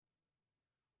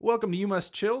Welcome to You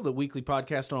Must Chill, the weekly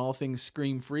podcast on all things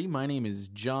scream-free. My name is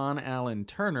John Allen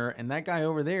Turner, and that guy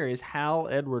over there is Hal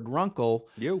Edward Runkle.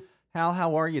 Yo. Hal,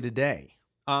 how are you today?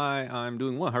 I'm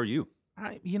doing well. How are you?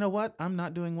 You know what? I'm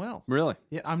not doing well. Really?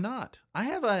 Yeah, I'm not. I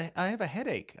have a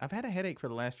headache. I've had a headache for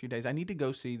the last few days. I need to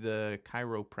go see the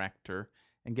chiropractor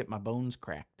and get my bones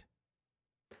cracked.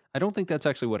 I don't think that's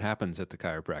actually what happens at the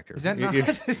chiropractor. Is that not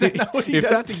what he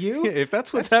does to you? If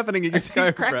that's what's happening at your chiropractor.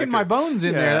 He's cracking my bones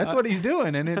in there. That's what he's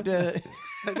doing. And it.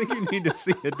 I think you need to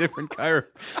see a different chiropractor.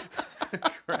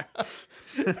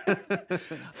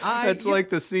 That's like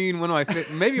the scene.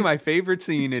 Maybe my favorite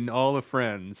scene in all of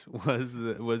Friends was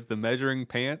the measuring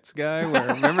pants guy.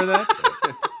 Remember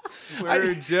that?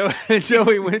 Where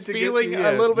Joey went to feeling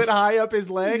a little bit high up his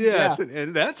leg. Yes, yeah.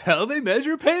 and that's how they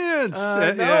measure pants.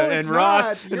 It's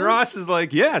not. Ross is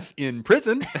like, yes, in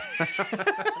prison.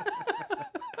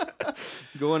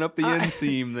 Going up the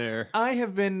inseam there.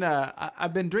 I've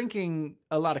been drinking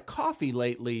a lot of coffee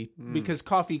lately because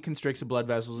coffee constricts the blood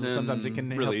vessels and sometimes it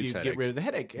can help you get rid of the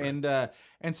headache. Right.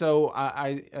 And so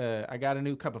I got a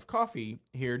new cup of coffee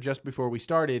here just before we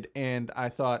started, and I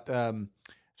thought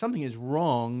something is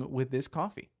wrong with this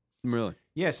coffee. Really?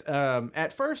 Yes.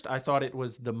 At first, I thought it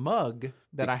was the mug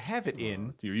that I have it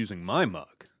in. You're using my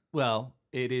mug. Well,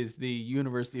 it is the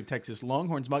University of Texas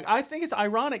Longhorns mug. I think it's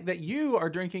ironic that you are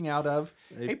drinking out of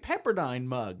a Pepperdine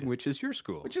mug. Which is your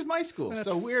school. Which is my school. That's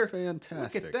so we're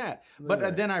fantastic. Look at that.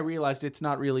 But then I realized it's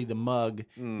not really the mug.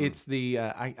 It's the,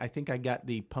 I think I got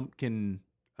the pumpkin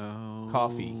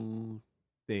coffee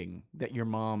thing that your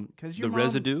mom, because your the mom,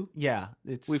 residue? Yeah.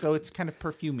 It's kind of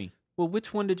perfumey. Well,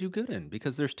 which one did you get in?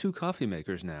 Because there's two coffee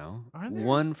makers now. Are there?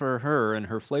 One for her and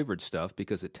her flavored stuff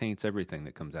because it taints everything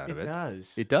that comes out of it. It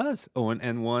does. It does. Oh,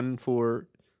 and one for...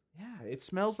 Yeah, it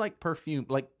smells like perfume,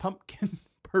 like pumpkin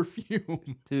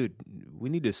perfume. Dude, we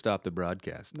need to stop the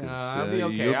broadcast. No, I'll be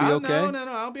okay. You'll be okay? No,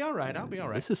 I'll be all right. I'll be all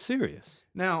right. This is serious.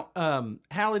 Now,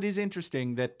 Hal, it is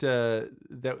interesting that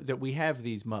that we have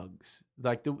these mugs,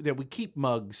 like that we keep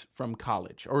mugs from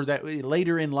college, or that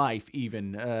later in life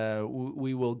even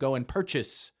we will go and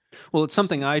purchase. Well, it's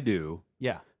something I do.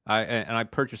 Yeah. I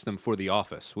purchase them for the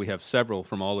office. We have several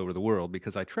from all over the world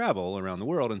because I travel around the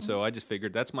world, and so I just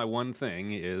figured that's my one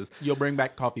thing is... You'll bring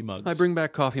back coffee mugs. I bring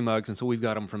back coffee mugs, and so we've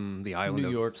got them from the island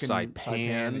New York of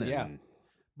Saipan. Yeah.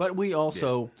 But we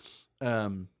also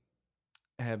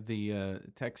have the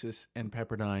Texas and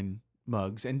Pepperdine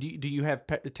mugs. And do you have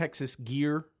Texas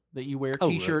gear that you wear,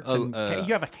 T-shirts? You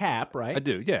have a cap, right? I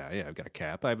do, yeah. I've got a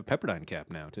cap. I have a Pepperdine cap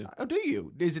now, too. Oh, do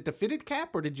you? Is it the fitted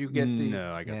cap, or did you get the...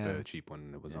 No, I got the cheap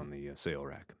one that was on the sale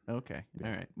rack. Okay, all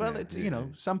right. Well, it's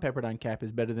some Pepperdine cap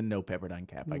is better than no Pepperdine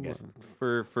cap, I guess.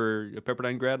 For a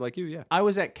Pepperdine grad like you, yeah. I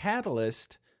was at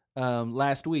Catalyst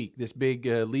last week, this big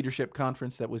leadership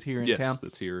conference that was here in town. Yes,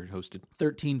 that's here hosted.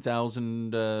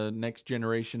 13,000 next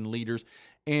generation leaders.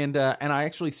 And I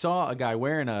actually saw a guy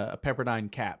wearing a Pepperdine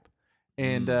cap.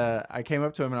 And I came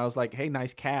up to him and I was like, hey,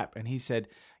 nice cap. And he said,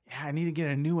 yeah, I need to get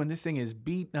a new one. This thing is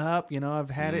beaten up. I've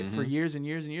had it for years and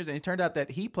years and years. And it turned out that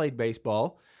he played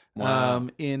baseball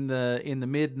in the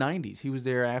mid-'90s. He was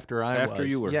there after I was. After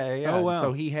you were. Yeah. Oh, wow.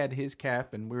 So he had his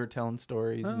cap and we were telling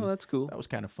stories. Oh, that's cool. That was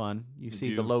kind of fun. You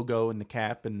see the logo and the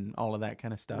cap and all of that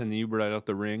kind of stuff. And then you brought out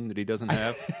the ring that he doesn't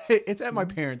have. It's at my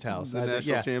parents' house. The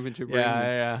national championship ring.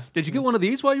 Yeah. Did you get one of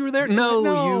these while you were there?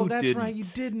 No, you that's didn't. right. You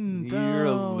didn't. You're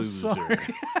a loser. Sorry.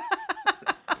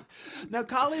 Now,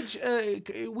 college,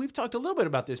 we've talked a little bit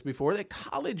about this before, that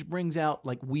college brings out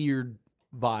like weird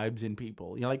vibes in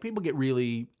people. Like people get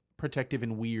really protective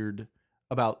and weird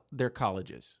about their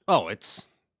colleges. Oh,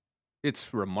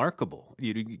 it's remarkable.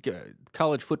 You get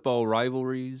college football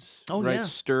rivalries, right?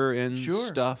 Stir in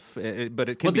stuff, but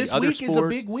it can be other this week sports. Is a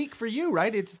big week for you,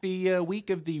 right? It's the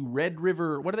week of the Red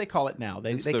River. What do they call it now?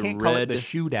 They can't call it the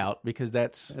shootout because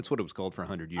that's what it was called for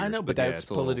 100 years. I know, but that's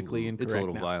politically incorrect. It's a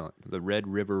little now. violent. The Red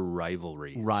River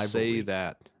rivalry. Say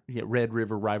that. Yeah, Red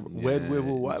River rivalry. Red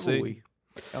River rivalry.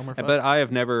 But I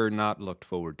have never not looked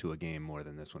forward to a game more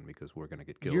than this one because we're going to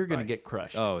get killed. You're going to get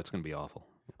crushed. Oh, it's going to be awful.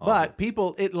 But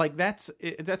people, that's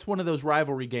one of those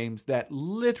rivalry games that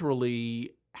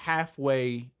literally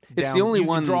halfway it's the only you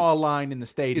one can draw a line in the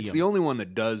stadium. It's the only one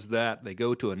that does that. They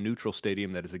go to a neutral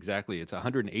stadium that is it's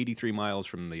 183 miles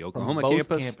from the Oklahoma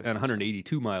campus and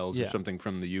 182 miles or something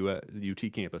from the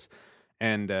UT campus.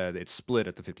 And it's split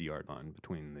at the 50-yard line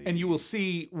between the... And you will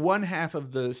see one half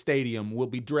of the stadium will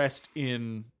be dressed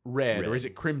in red. Or is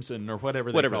it crimson, or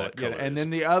whatever they call it. Color and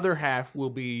then the other half will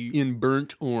be... in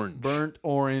burnt orange. Burnt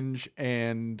orange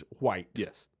and white.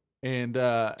 Yes. And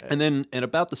then, in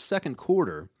about the second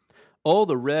quarter, all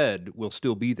the red will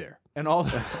still be there. And all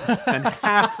and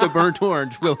half the burnt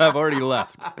orange will have already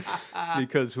left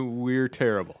because we're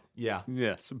terrible. Yeah.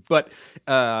 Yes. But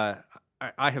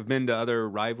I have been to other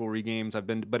rivalry games.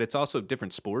 But it's also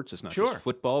different sports. It's not just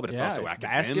football, but it's also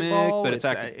academic. Basketball. But it's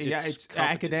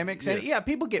academics. And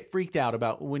people get freaked out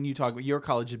about when you talk about your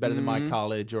college is better than my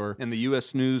college, or and the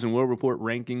U.S. News and World Report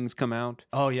rankings come out.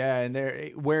 Oh yeah,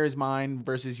 and where is mine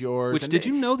versus yours? Which and did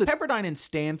you know that Pepperdine and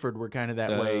Stanford were kind of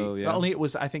that way? Yeah. Only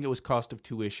I think it was cost of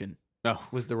tuition.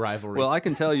 Was the rivalry? Well, I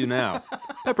can tell you now,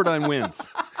 Pepperdine wins.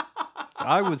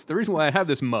 The reason why I have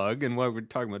this mug and why we're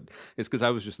talking about is because I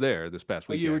was just there this past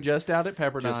weekend. You were just out at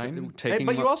Pepperdine.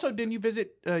 But you also didn't you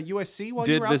visit USC while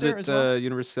you were out there as well? Did visit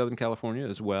University of Southern California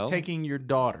as well. Taking your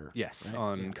daughter. Yes,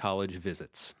 on college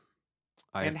visits.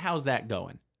 And how's that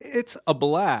going? It's a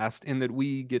blast in that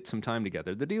we get some time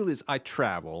together. The deal is I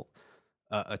travel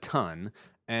a ton,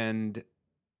 and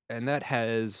that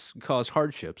has caused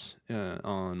hardships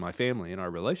on my family and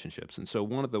our relationships. And so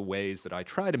one of the ways that I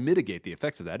try to mitigate the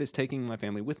effects of that is taking my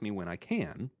family with me when I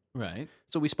can. Right.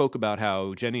 So we spoke about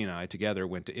how Jenny and I together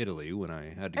went to Italy when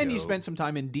I had to go. And you spent some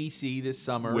time in D.C. this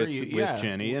summer. With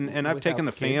Jenny. And I've taken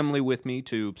the family with me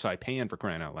to Saipan, for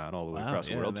crying out loud, all the way across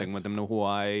the world, taking with them to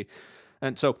Hawaii.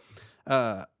 And so...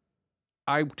 the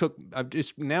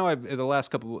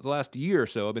last year or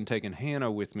so, I've been taking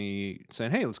Hannah with me,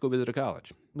 saying, "Hey, let's go visit a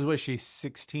college." Was she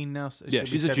 16 now? Yeah,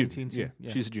 she's a junior.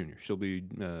 Yeah, she's a junior. She'll be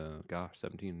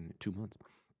 17 in 2 months.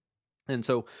 And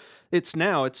so it's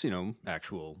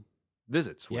actual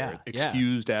visits where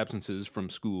excused absences from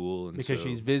school, and because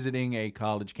she's visiting a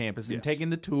college campus and taking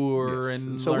the Yes. tour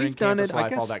and so learning we've done campus it.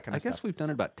 life, all that kind of stuff. I guess we've done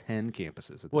it about 10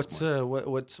 campuses. At What's this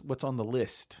point. What's on the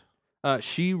list?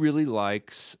 She really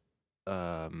likes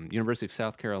University of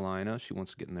South Carolina. She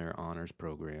wants to get in their honors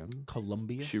program.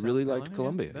 Columbia. She really liked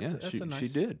Columbia. She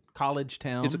did. College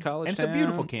town. It's a college and town. It's a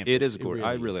beautiful campus. It is, of course.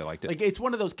 I really liked it. Like it's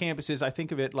one of those campuses. I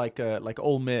think of it like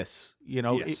Ole Miss.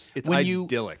 Yes, it's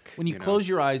idyllic. When you close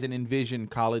your eyes and envision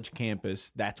college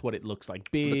campus, that's what it looks like.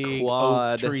 Big the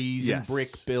quad, oak trees and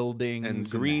brick buildings and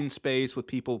green space with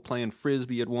people playing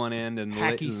frisbee at one end and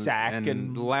hacky sack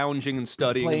and lounging and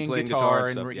studying and playing guitar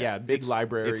and stuff. Big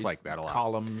libraries. It's like that a lot.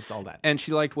 Columns, all that. And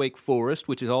she liked Wake Forest,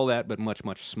 which is all that but much,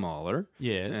 much smaller.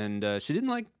 Yes. And she didn't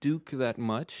like Duke that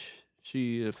much.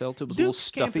 She felt it was Duke's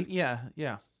a little stuffy.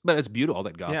 Yeah. But it's beautiful, all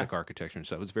that Gothic architecture and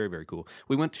stuff. It's very, very cool.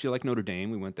 She liked Notre Dame.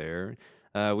 We went there.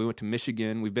 We went to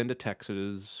Michigan. We've been to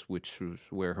Texas, which was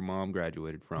where her mom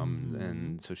graduated from.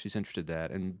 And so she's interested in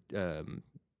that. And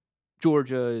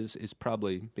Georgia is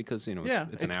probably, because,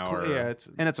 it's an hour.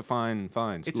 And it's a fine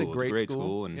school. It's a great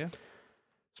school. And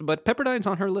but Pepperdine's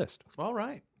on her list. All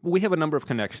right. We have a number of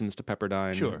connections to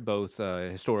Pepperdine, sure. both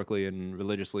historically and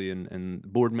religiously, and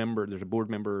board member. There's a board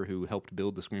member who helped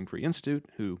build the Scream Free Institute,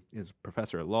 who is a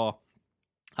professor at law.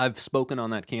 I've spoken on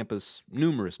that campus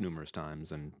numerous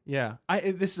times, and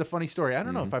this is a funny story. I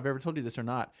don't know if I've ever told you this or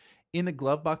not. In the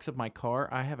glove box of my car,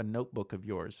 I have a notebook of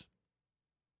yours,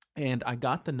 and I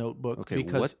got the notebook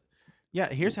because. What? Yeah,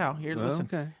 here's how. Here, listen.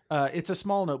 Okay. It's a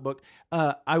small notebook.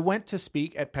 I went to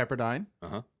speak at Pepperdine,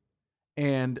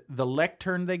 and the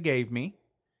lectern they gave me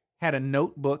had a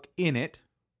notebook in it.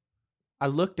 I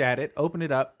looked at it, opened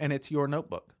it up, and it's your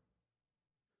notebook.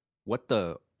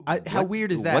 How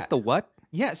weird is that? What the what?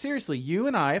 Yeah, seriously. You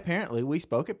and I, apparently, we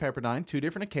spoke at Pepperdine 2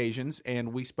 different occasions,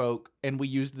 and we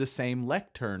used the same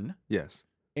lectern. Yes.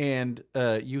 And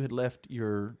you had left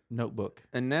your notebook.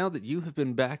 And now that you have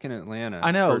been back in Atlanta,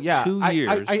 I know, for 2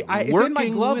 years, it's in my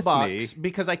glove box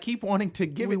because I keep wanting to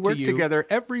give it to you. We work together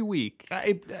every week.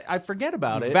 I forget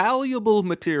about it. Valuable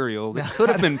material that could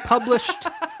have been published,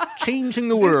 changing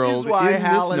the world. This is why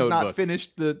Hal has notebook. not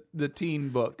finished the teen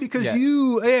book. Because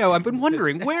I've been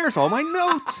wondering, where's all my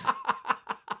notes?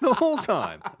 The whole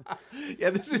time. Yeah,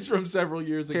 this is from several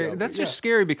years ago. That's just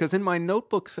scary because in my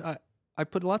notebooks, I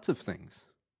put lots of things.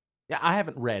 Yeah, I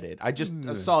haven't read it. I just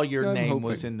saw your name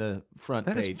was in the front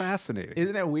page. That is fascinating.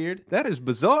 Isn't that weird? That is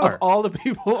bizarre. Of all the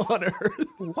people on Earth.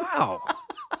 Wow.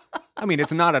 I mean,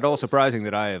 it's not at all surprising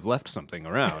that I have left something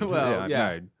around.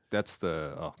 That's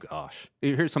oh gosh.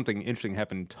 Here's something interesting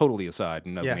happened totally aside,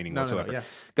 no meaning whatsoever. No,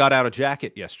 Got out a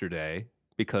jacket yesterday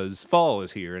because fall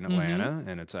is here in Atlanta,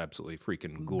 and it's absolutely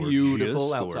freaking gorgeous.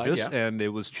 Beautiful outside, and it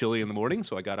was chilly in the morning,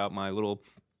 so I got out my little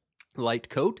light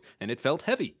coat, and it felt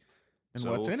heavy. And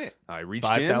what's in it? I reached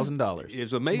 $5,000. It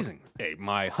was amazing.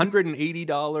 My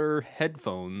 $180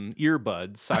 headphone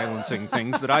earbuds silencing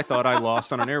things that I thought I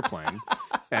lost on an airplane.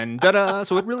 And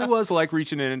so it really was like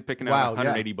reaching in and picking out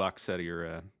 $180 out of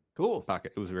your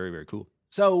pocket. It was very, very cool.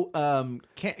 So,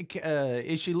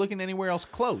 is she looking anywhere else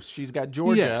close? She's got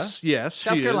Georgia. Yes.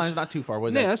 South Carolina's not too far.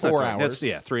 Was that 4 hours?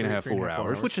 That's 3.5, 4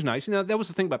 hours, which is nice. Now, that was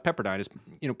the thing about Pepperdine is,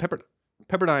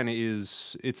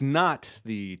 Pepperdine it's not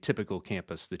the typical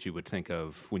campus that you would think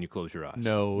of when you close your eyes.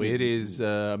 No, it is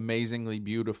amazingly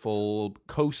beautiful,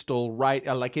 coastal, right?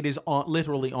 Like it is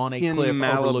literally on a cliff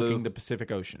Malibu, overlooking the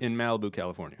Pacific Ocean. In Malibu,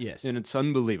 California. Yes. And it's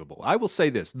unbelievable. I will say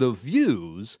this, the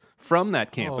views from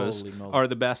that campus are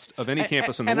the best of any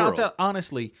campus in the world. And I'll tell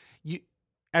honestly,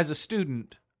 as a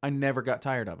student, I never got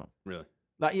tired of them. Really?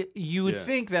 Like you would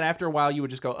think that after a while you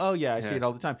would just go, oh yeah, I see it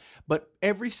all the time. But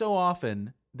every so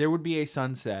often there would be a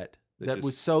sunset that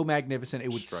was so magnificent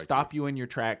it would stop you in your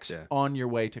tracks on your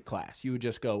way to class. You would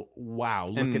just go, wow,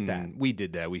 look at that. We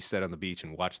did that. We sat on the beach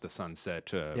and watched the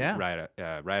sunset right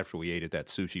after we ate at that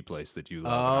sushi place that you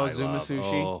love. Oh, Zuma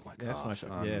Sushi. Oh, my God. That's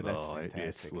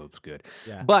fantastic. It looks good.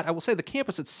 Yeah. But I will say the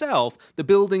campus itself, the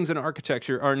buildings and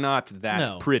architecture are not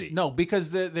that pretty. No,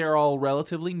 because they're all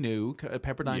relatively new.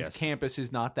 Pepperdine's campus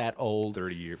is not that old.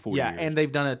 40 years. Yeah, and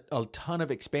they've done a ton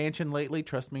of expansion lately.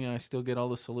 Trust me, I still get all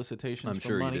the solicitations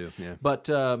for money. You do, yeah. But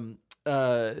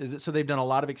so they've done a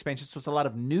lot of expansion. So it's a lot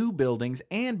of new buildings,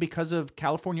 and because of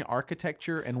California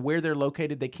architecture and where they're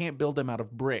located, they can't build them out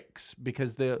of bricks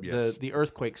because the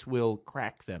earthquakes will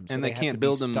crack them. So and they can't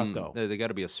build them. Stucco. They got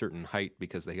to be a certain height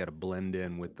because they got to blend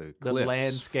in with the cliffs. The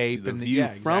landscape the and view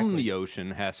from the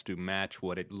ocean has to match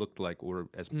what it looked like, or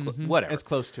whatever, as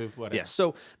close to whatever. Yes.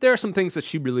 So there are some things that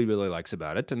she really, really likes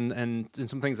about it, and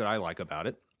some things that I like about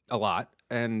it a lot.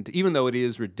 And even though it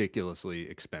is ridiculously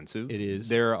expensive,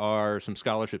 there are some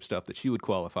scholarship stuff that she would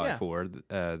qualify for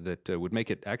that would make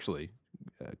it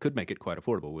could make it quite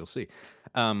affordable. We'll see.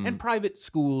 And private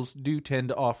schools do tend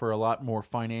to offer a lot more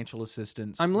financial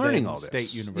assistance. I'm learning all this.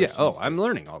 State universities. Yeah. I'm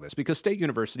learning all this because state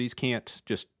universities can't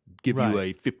just give you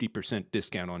a 50%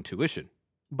 discount on tuition.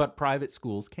 But private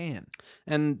schools can.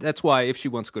 And that's why if she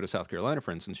wants to go to South Carolina,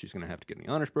 for instance, she's going to have to get in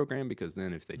the honors program because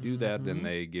then if they do that, then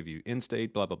they give you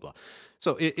in-state, blah, blah, blah.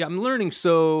 So I'm learning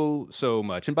so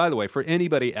much. And by the way, for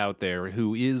anybody out there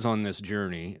who is on this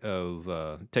journey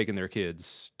of taking their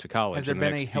kids to college in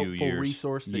the next few years. Has there been a helpful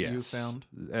resource that you found?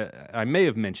 I may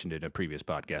have mentioned it in a previous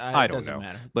podcast. I don't know.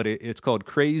 Matter. But it's called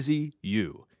Crazy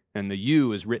U. And the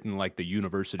U is written like the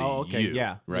university U,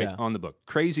 on the book.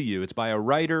 Crazy U. It's by a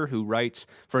writer who writes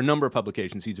for a number of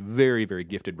publications. He's a very, very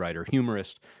gifted writer,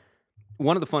 humorist.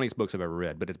 One of the funniest books I've ever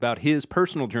read, but it's about his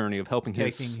personal journey of helping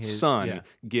his son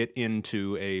get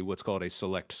into what's called a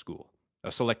selective school.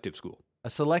 A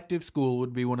selective school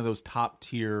would be one of those top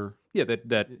tier. Yeah,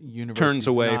 that turns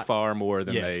away far more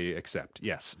than they accept.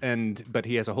 Yes, but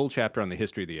he has a whole chapter on the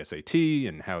history of the SAT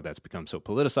and how that's become so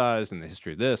politicized, and the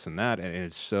history of this and that,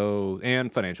 and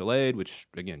and financial aid, which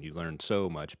again you learn so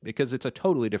much because it's a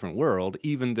totally different world,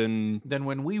 even than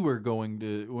when we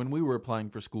were applying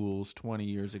for schools 20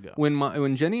 years ago.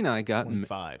 When Jenny and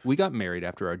I we got married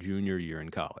after our junior year in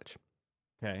college.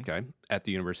 Okay, at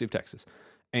the University of Texas.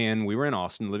 And we were in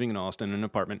Austin, living in Austin in an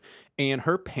apartment. And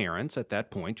her parents at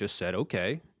that point just said,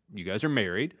 okay, you guys are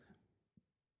married.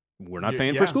 We're not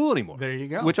paying for school anymore. There you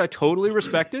go. Which I totally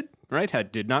respected,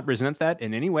 right? Did not resent that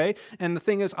in any way. And the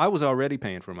thing is, I was already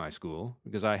paying for my school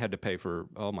because I had to pay for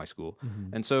all my school.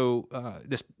 Mm-hmm. And so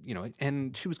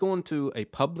and she was going to a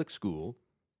public school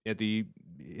in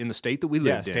the state that we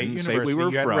lived in, state university, we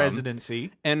were you had from,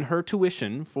 residency. And her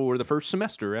tuition for the first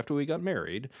semester after we got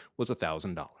married was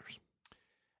 $1,000.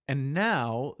 And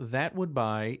now that would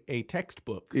buy a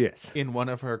textbook in one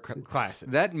of her classes.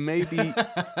 That may be...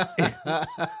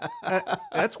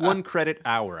 that's 1 credit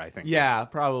hour, I think. Yeah,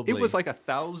 probably. It was like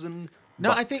 $1,000.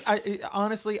 No, I think,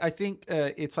 honestly,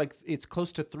 it's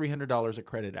close to $300 a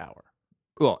credit hour.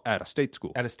 Well, at a state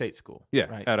school. Yeah,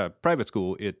 right. At a private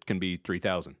school, it can be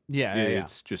 $3,000. Yeah.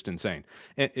 It's just insane.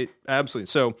 It absolutely...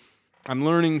 So... I'm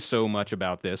learning so much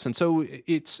about this, and so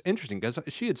it's interesting because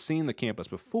she had seen the campus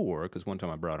before, because one time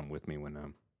I brought him with me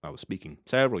when I was speaking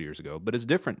several years ago, but it's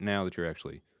different now that you're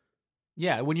actually...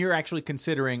 Yeah, when you're actually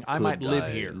considering, I might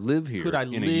live here. Could I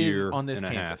live a year on this and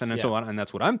campus? And so on, and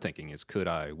that's what I'm thinking is,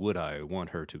 would I want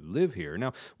her to live here?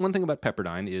 Now, one thing about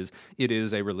Pepperdine is it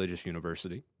is a religious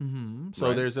university. Mm-hmm.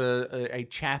 So there's a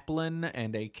chaplain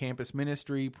and a campus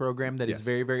ministry program that is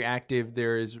very, very active.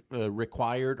 There is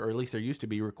required, or at least there used to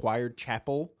be required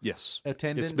chapel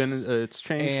attendance. It's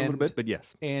changed a little bit, but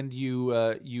yes. And you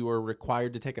are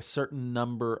required to take a certain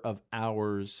number of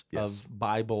hours of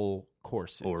Bible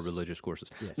courses or religious courses.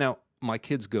 Yes. Now, my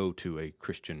kids go to a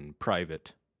Christian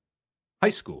private high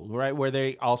school, right, where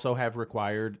they also have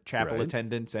required chapel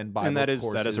attendance and Bible courses.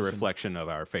 And that is a reflection of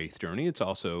our faith journey. It's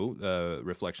also a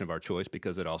reflection of our choice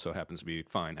because it also happens to be a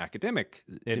fine academic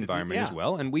environment as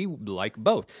well, and we like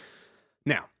both.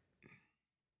 Now,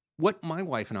 what my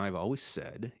wife and I have always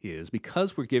said is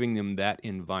because we're giving them that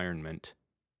environment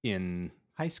in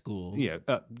high school,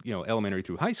 elementary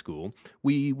through high school,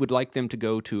 we would like them to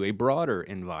go to a broader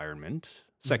environment,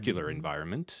 secular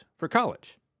environment for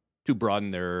college. To broaden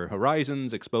their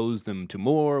horizons, expose them to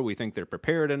more. We think they're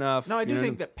prepared enough. No, I do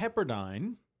think that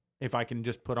Pepperdine, if I can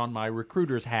just put on my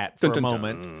recruiter's hat for a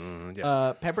moment, yes.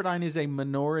 Pepperdine is a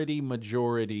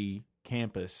minority-majority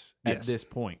campus at this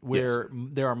point, where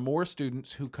there are more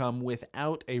students who come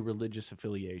without a religious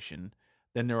affiliation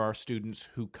than there are students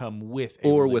who come with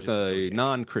a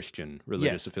non-Christian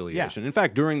religious affiliation. In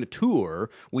fact, during the tour,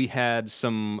 we had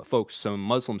some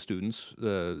Muslim students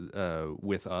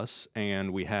with us,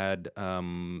 and we had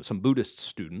some Buddhist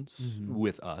students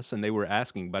with us, and they were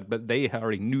asking, but they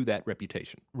already knew that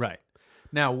reputation. Right.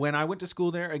 Now, when I went to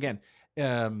school there, again...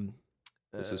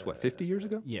 this is, 50 years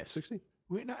ago? Yes. 60?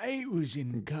 When I was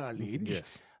in college...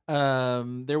 Yes.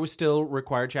 There was still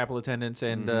required chapel attendance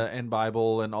and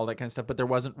Bible and all that kind of stuff, but there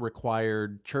wasn't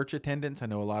required church attendance. I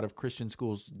know a lot of Christian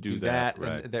schools do that,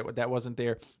 right. And that wasn't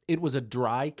there. It was a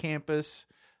dry campus.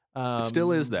 It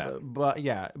still is that,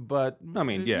 but I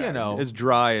mean, as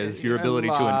dry as your ability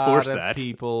to enforce that.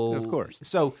 People, of course.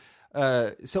 So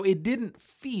it didn't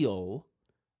feel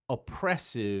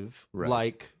oppressive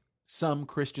like some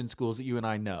Christian schools that you and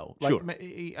I know. Like, sure.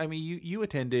 I mean, you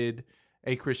attended.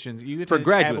 You attended for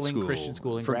graduate school. Christian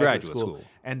school and for graduate school,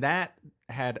 and that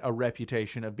had a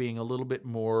reputation of being a little bit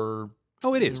more.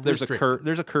 Oh, it is. There's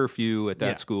a curfew at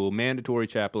that school, mandatory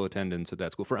chapel attendance at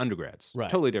that school for undergrads. Right.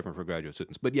 Totally different for graduate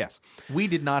students. But yes, we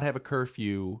did not have a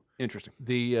curfew. Interesting.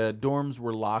 The dorms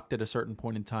were locked at a certain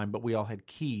point in time, but we all had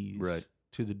keys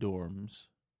to the dorms.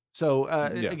 So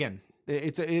again,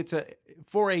 it's a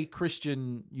for a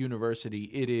Christian university,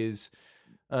 it is.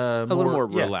 A little more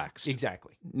relaxed.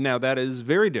 Exactly. Now, that is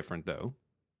very different, though,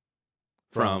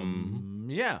 from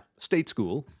state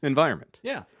school environment.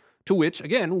 Yeah. To which,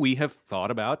 again, we have thought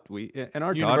about, and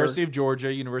our University of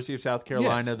Georgia, University of South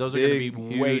Carolina, those are going to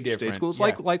be way different. State schools,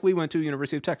 like we went to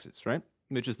University of Texas, right?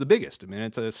 Which is the biggest. I mean,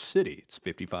 it's a city. It's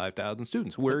 55,000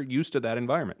 students. We're used to that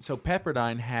environment. So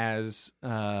Pepperdine has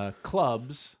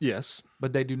clubs. Yes.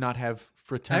 But they do not have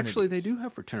fraternities. Actually, they do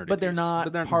have fraternities. But they're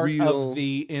not part of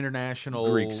the international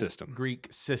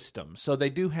Greek system. So they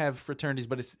do have fraternities,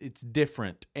 but it's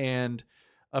different. And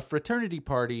a fraternity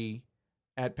party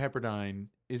at Pepperdine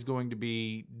is going to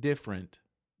be different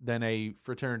than a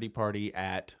fraternity party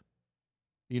at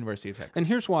the University of Texas. And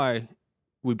here's why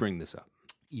we bring this up.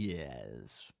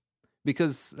 Yes.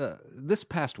 Because this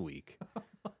past week...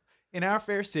 in our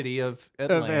fair city of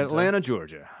Atlanta,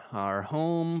 Georgia, our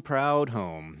home, proud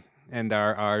home, and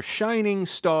our shining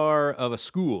star of a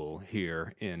school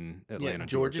here in Atlanta,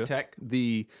 Georgia Tech.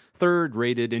 The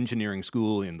third-rated engineering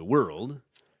school in the world.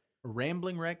 A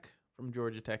rambling wreck from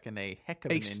Georgia Tech and a heck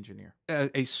of an engineer.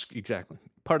 Exactly.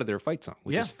 Part of their fight song,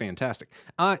 which is fantastic.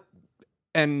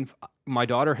 And my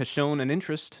daughter has shown an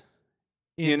interest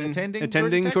in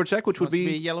attending Georgia Tech, which would be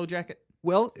a Yellow Jacket.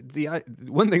 Well, the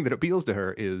one thing that appeals to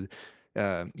her is,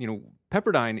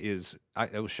 Pepperdine is.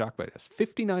 I was shocked by this: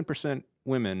 59%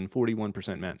 women,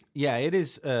 41% men. Yeah, it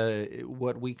is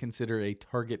what we consider a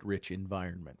target-rich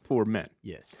environment for men.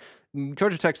 Yes,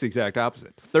 Georgia Tech's the exact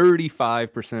opposite: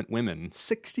 35% women,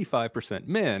 65%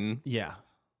 men. Yeah.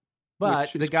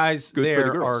 But the guys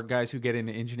there are guys who get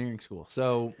into engineering school.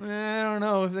 So I don't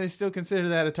know if they still consider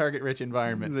that a target-rich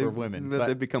environment for women. But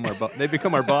they become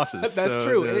our bosses. That's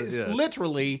true. It's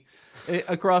literally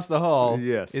across the hall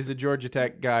is the Georgia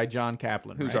Tech guy, John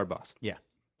Kaplan. Who's our boss. Yeah.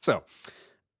 So,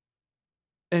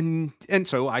 and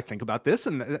so I think about this,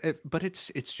 but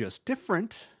it's just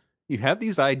different. You have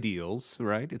these ideals,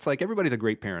 right? It's like everybody's a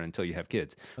great parent until you have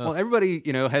kids. Well, everybody,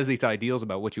 has these ideals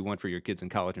about what you want for your kids in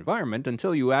college environment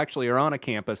until you actually are on a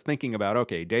campus thinking about,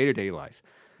 okay, day-to-day life.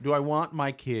 Do I want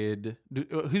my kid,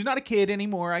 who's not a kid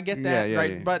anymore, I get that,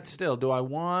 right? Yeah. But still, do I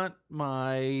want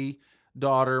my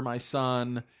daughter, my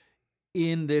son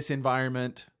in this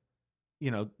environment,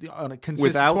 on a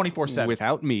consistent 24/7?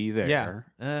 Without me there.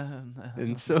 Yeah.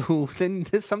 And so then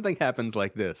something happens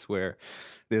like this, where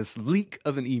this leak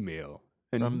of an email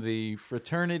from the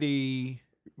fraternity,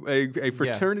 a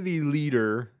fraternity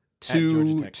leader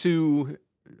to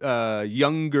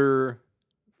younger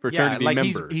fraternity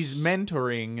members. He's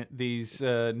mentoring these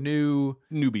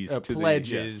newbies to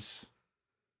pledges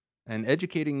and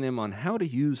educating them on how to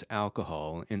use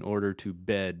alcohol in order to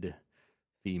bed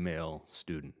female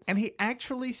students. And he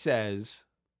actually says,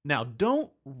 now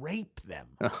don't rape them.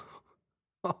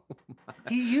 Oh,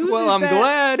 he uses well, I'm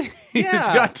glad he's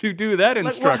got to do that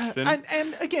instruction.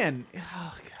 And again,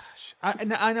 oh gosh,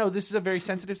 I know this is a very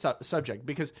sensitive subject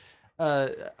because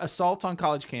assaults on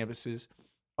college campuses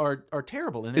are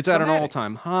terrible, and it's at an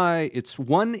all-time high. It's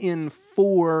 1 in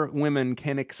 4 women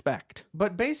can expect.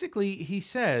 But basically, he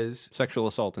says sexual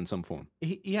assault in some form.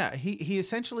 He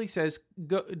essentially says,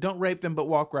 don't rape them, but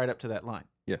walk right up to that line.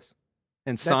 Yes,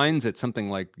 and signs it something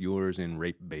like yours in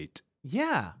rape bait.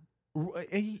 Yeah.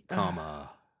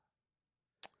 Comma.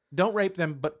 Don't rape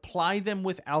them, but ply them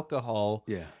with alcohol.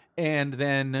 Yeah. And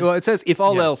then... Well, it says, if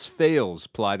all else fails,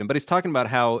 ply them. But he's talking about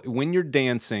how when you're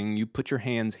dancing, you put your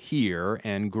hands here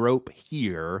and grope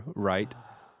here, right?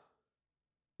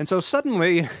 And so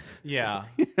suddenly... Yeah.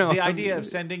 The idea of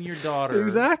sending your daughter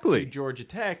to Georgia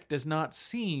Tech does not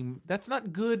seem... That's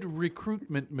not good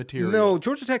recruitment material. No,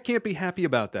 Georgia Tech can't be happy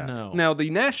about that. No. Now, the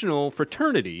national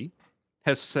fraternity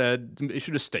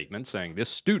issued a statement saying this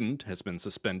student has been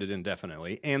suspended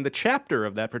indefinitely, and the chapter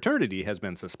of that fraternity has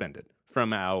been suspended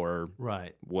from our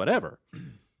whatever.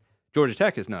 Georgia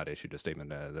Tech has not issued a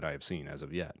statement that I have seen as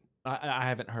of yet. I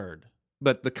haven't heard.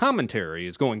 But the commentary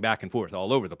is going back and forth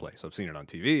all over the place. I've seen it on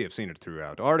TV. I've seen it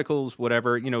throughout articles,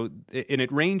 whatever. And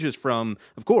it ranges from,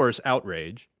 of course,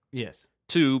 outrage. Yes.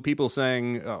 To people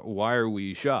saying, why are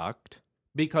we shocked?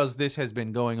 Because this has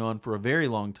been going on for a very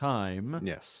long time.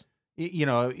 Yes.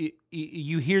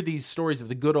 You hear these stories of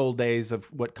the good old days of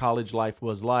what college life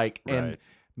was like, and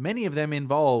many of them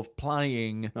involve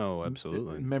plying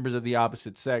absolutely. Members of the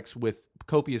opposite sex with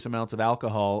copious amounts of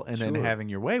alcohol and then having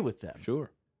your way with them. Sure.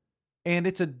 And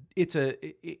it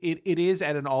is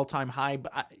at an all-time high,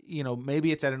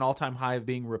 maybe it's at an all-time high of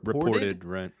being reported,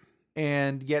 right.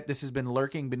 And yet this has been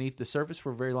lurking beneath the surface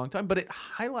for a very long time, but it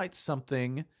highlights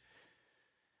something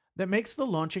that makes the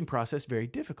launching process very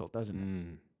difficult, doesn't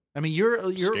it? I mean,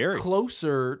 you're scary.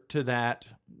 Closer to that,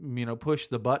 push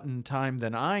the button time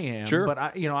than I am. Sure. But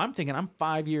I'm thinking I'm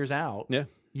 5 years out. Yeah.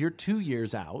 You're 2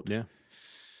 years out. Yeah.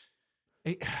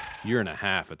 Year and a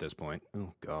half at this point.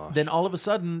 Oh gosh. Then all of a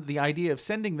sudden, the idea of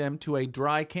sending them to a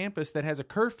dry campus that has a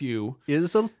curfew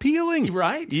is appealing,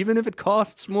 right? Even if it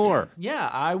costs more. Yeah,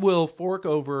 I will fork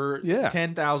over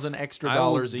 $10,000 extra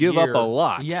dollars a year. Give up a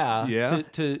lot. Yeah.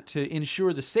 To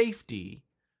ensure the safety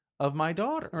of my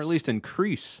daughter, or at least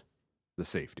increase the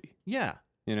safety. Yeah,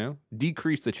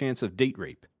 decrease the chance of date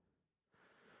rape.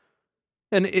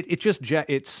 And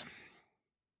it's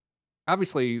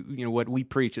obviously, what we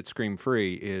preach at Scream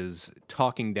Free is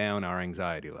talking down our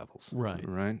anxiety levels. Right.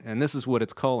 And this is what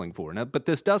it's calling for. Now, but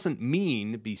this doesn't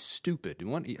mean be stupid.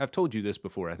 I've told you this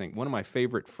before. I think one of my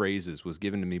favorite phrases was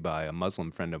given to me by a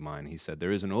Muslim friend of mine. He said,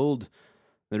 there is an old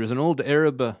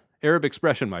Arab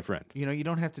expression, my friend. You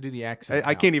don't have to do the accent.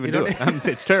 I can't even do it.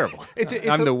 It's terrible.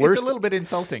 I'm the worst. It's a little bit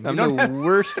insulting. I'm the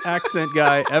worst accent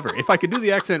guy ever. If I could do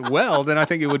the accent well, then I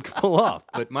think it would pull off.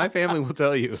 But my family will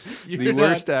tell you, the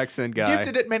worst accent guy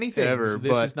gifted at many things. Ever,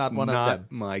 this is not one of them.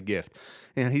 Not my gift.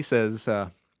 And he says,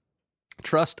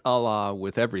 trust Allah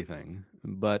with everything,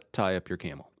 but tie up your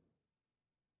camel.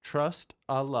 Trust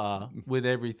Allah with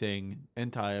everything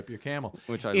and tie up your camel.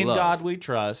 Which I love. In God we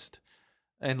trust.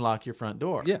 And lock your front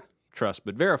door. Yeah. Trust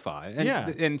but verify.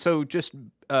 And so just,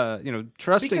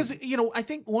 trusting. Because, I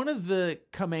think one of the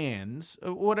commands,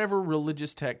 whatever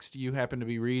religious text you happen to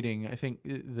be reading, I think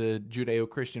the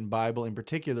Judeo-Christian Bible in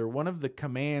particular, one of the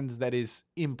commands that is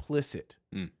implicit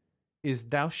is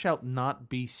thou shalt not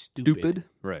be stupid.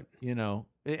 Right.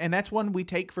 And that's one we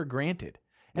take for granted.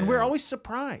 And we're always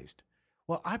surprised.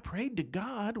 Well, I prayed to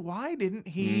God. Why didn't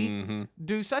he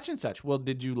do such and such? Well,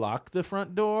 did you lock the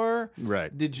front door?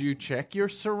 Right. Did you check your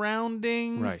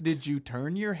surroundings? Right. Did you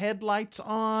turn your headlights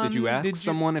on? Did you ask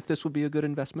someone if this would be a good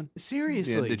investment?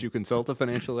 Seriously. Yeah, did you consult a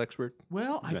financial expert?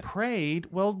 Well, I prayed.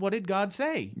 Well, what did God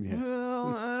say? Yeah.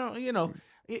 Well, I don't,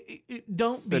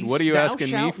 don't be. Then what are you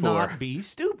asking me for? Not be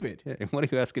stupid. Yeah, what are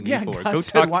you asking me for? God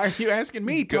said, why are you asking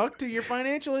me? Talk to your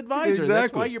financial advisor. Exactly.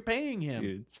 That's why you're paying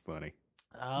him. It's funny.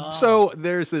 Oh. So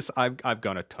there's this, I've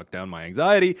got to tuck down my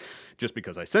anxiety. Just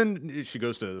because she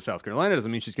goes to South Carolina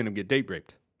doesn't mean she's going to get date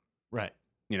raped. Right.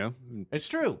 It's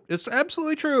true. It's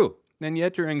absolutely true. And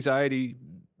yet your anxiety,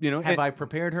 Have I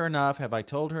prepared her enough? Have I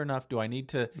told her enough? Do I need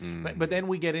to? But then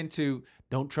we get into,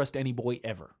 don't trust any boy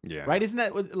ever. Yeah. Right? Isn't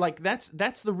that like that's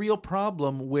the real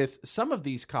problem with some of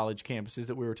these college campuses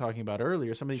that we were talking about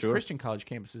earlier, some of these Christian college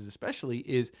campuses especially,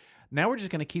 is now we're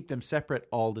just going to keep them separate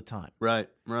all the time. Right.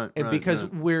 Because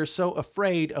we're so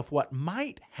afraid of what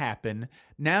might happen.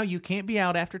 Now you can't be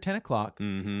out after 10 o'clock.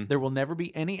 Mm-hmm. There will never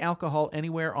be any alcohol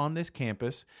anywhere on this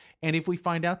campus. And if we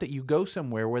find out that you go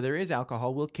somewhere where there is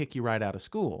alcohol, we'll kick you right out of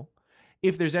school.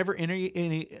 If there's ever any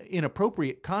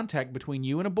inappropriate contact between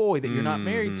you and a boy that you're not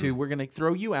married to, we're going to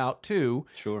throw you out too.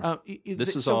 Sure.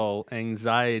 This is all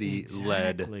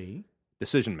anxiety-led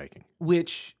decision-making.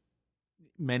 Which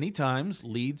many times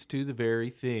leads to the very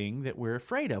thing that we're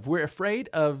afraid of. We're afraid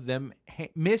of them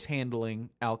mishandling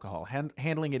alcohol,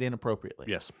 handling it inappropriately.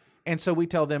 Yes. And so we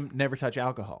tell them never touch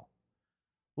alcohol.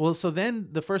 Well, so then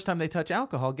the first time they touch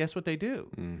alcohol, guess what they do?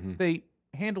 Mm-hmm. They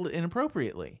handle it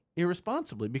inappropriately,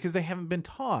 irresponsibly, because they haven't been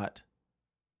taught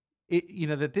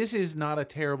that this is not a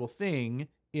terrible thing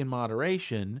in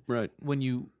moderation. Right. When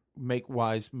you make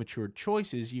wise, matured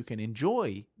choices, you can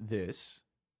enjoy this.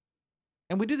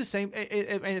 And we do the same.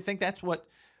 I think that's what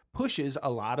pushes a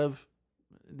lot of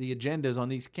the agendas on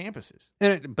these campuses.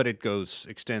 But it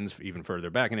extends even further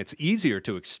back. And it's easier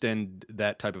to extend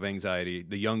that type of anxiety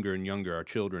the younger and younger our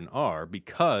children are,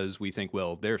 because we think,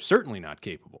 well, they're certainly not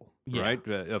capable, right,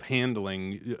 of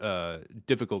handling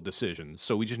difficult decisions.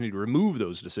 So we just need to remove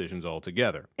those decisions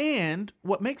altogether. And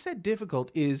what makes that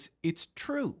difficult is it's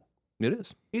true. It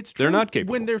is. It's true. They're not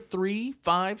capable. When they're 3,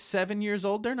 5, 7 years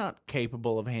old, they're not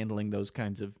capable of handling those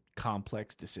kinds of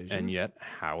complex decisions. And yet,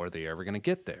 how are they ever going to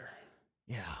get there?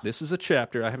 Yeah. This is a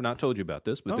chapter. I have not told you about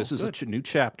this, but this is a new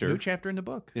chapter. New chapter in the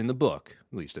book. In the book.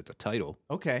 At least it's a title.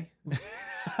 Okay.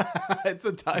 It's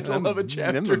a title of a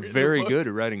chapter. I'm very good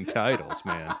at writing titles,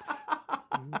 man.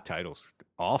 Titles.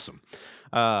 Awesome.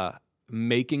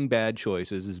 Making bad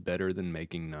choices is better than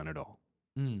making none at all.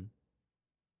 Mm.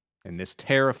 And this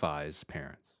terrifies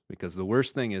parents, because the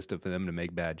worst thing is for them to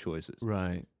make bad choices.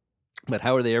 Right. But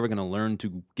how are they ever going to learn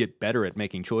to get better at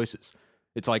making choices?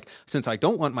 It's like, since I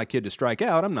don't want my kid to strike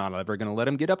out, I'm not ever going to let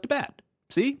him get up to bat.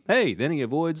 See? Hey, then he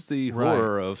avoids the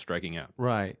horror of striking out.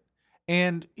 Right.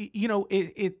 And,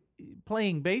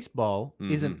 playing baseball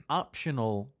is an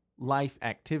optional life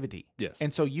activity. Yes.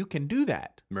 And so you can do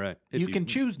that. Right. You can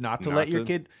choose not to let your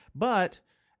kid, but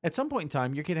at some point in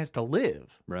time, your kid has to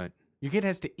live. Right. Your kid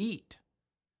has to eat.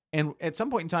 And at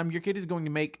some point in time, your kid is going to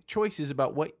make choices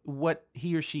about what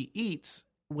he or she eats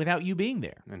without you being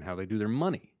there. And how they do their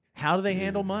money. How do they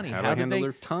handle money? How do they handle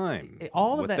their time?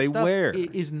 All of that they stuff wear.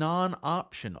 Is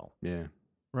non-optional. Yeah.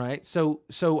 Right? So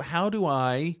how do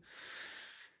I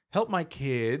help my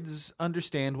kids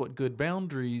understand what good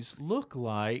boundaries look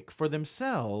like for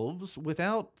themselves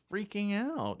without freaking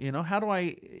out? How do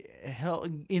I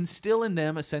instill in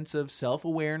them a sense of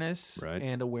self-awareness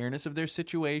and awareness of their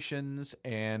situations?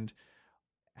 And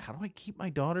how do I keep my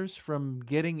daughters from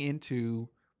getting into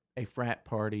a frat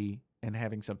party and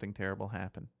having something terrible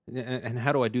happen? And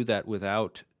how do I do that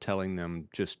without telling them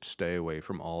just stay away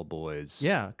from all boys?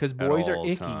 Yeah, because boys are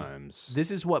icky. Times.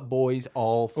 This is what boys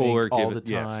all think all the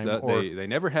time. Yes, they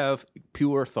never have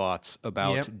pure thoughts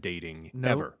about dating,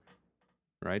 ever.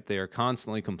 Right? They are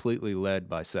constantly completely led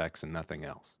by sex and nothing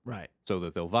else. Right. So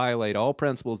that they'll violate all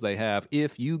principles they have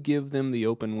if you give them the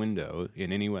open window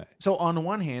in any way. So on the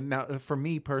one hand, now for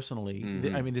me personally,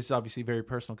 I mean, this is obviously very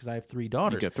personal because I have 3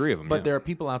 daughters. You get 3 of them, But there are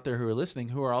people out there who are listening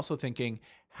who are also thinking,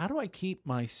 how do I keep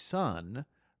my son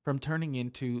from turning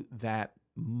into that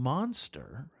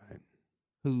monster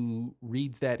who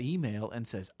reads that email and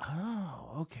says,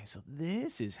 oh, okay, so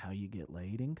this is how you get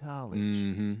laid in college.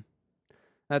 Mm-hmm.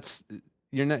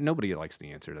 Nobody likes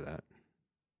the answer to that.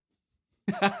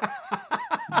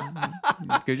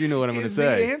 Because you know what I'm going to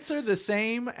say. Is the answer the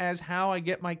same as how I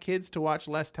get my kids to watch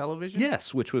less television?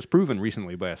 Yes, which was proven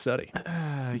recently by a study.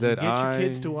 You get your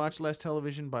kids to watch less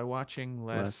television by watching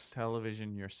less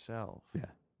television yourself. Yeah.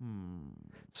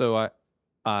 So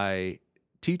I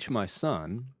teach my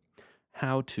son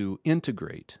how to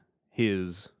integrate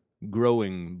his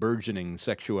growing, burgeoning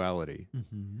sexuality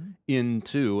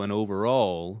into an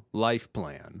overall life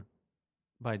plan.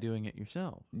 By doing it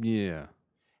yourself. Yeah.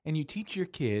 And you teach your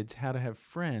kids how to have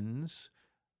friends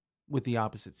with the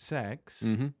opposite sex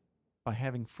by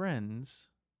having friends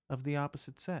of the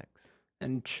opposite sex.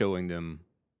 And showing them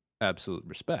absolute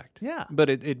respect. Yeah. But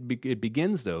it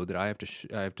begins, though, that I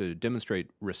have to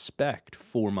demonstrate respect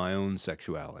for my own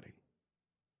sexuality.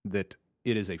 That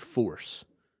it is a force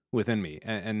within me.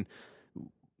 And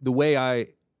the way I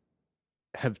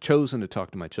have chosen to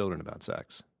talk to my children about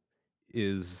sex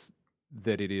is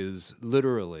that it is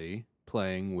literally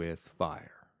playing with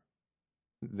fire.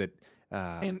 That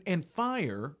And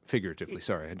fire, figuratively.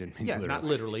 Sorry, I didn't mean literally. Not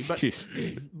literally, but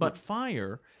but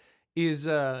fire is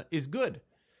good.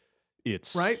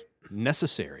 It's right,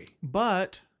 necessary.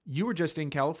 But you were just in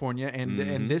California,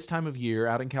 and this time of year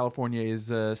out in California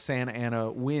is Santa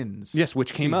Ana winds. Yes,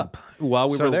 which came up while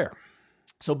we were there.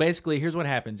 So basically, here's what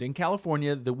happens. In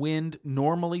California, the wind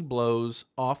normally blows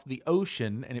off the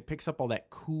ocean, and it picks up all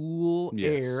that cool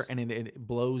air, and it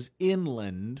blows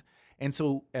inland. And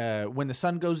so when the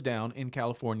sun goes down in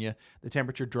California, the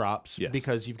temperature drops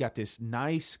because you've got this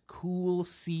nice, cool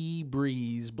sea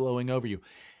breeze blowing over you.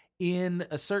 In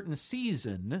a certain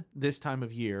season, this time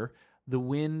of year, the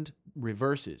wind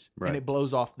reverses, and it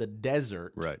blows off the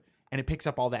desert. Right. And it picks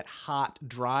up all that hot,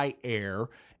 dry air,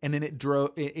 and then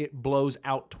it blows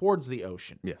out towards the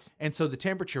ocean. Yes. And so the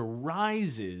temperature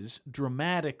rises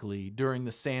dramatically during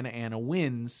the Santa Ana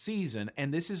winds season,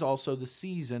 and this is also the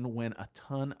season when a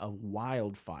ton of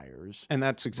wildfires. And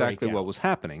that's exactly what was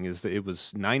happening. Is that it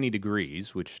was 90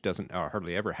 degrees, which doesn't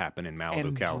hardly ever happen in Malibu,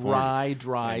 and California.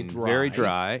 Dry, very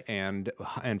dry, and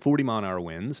 40-mile-an-hour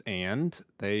winds, and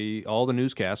all the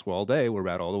newscasts all day were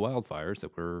about all the wildfires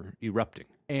that were erupting.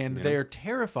 And they're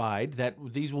terrified that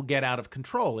these will get out of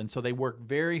control. And so they work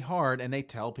very hard, and they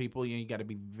tell people, you got to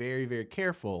be very, very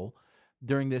careful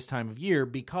during this time of year,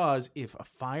 because if a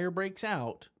fire breaks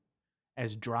out,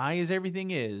 as dry as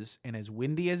everything is and as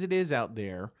windy as it is out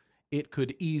there, it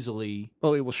could easily...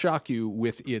 Well, it will shock you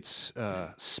with its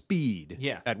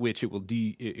speed at which it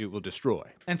will destroy.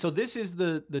 And so this is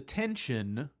the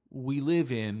tension we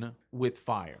live in with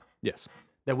fire. Yes.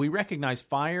 That we recognize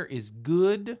fire is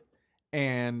good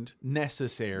and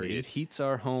necessary. It heats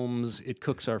our homes, it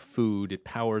cooks our food, it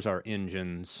powers our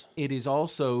engines. It is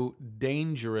also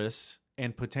dangerous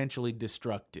and potentially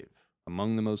destructive.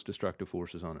 Among the most destructive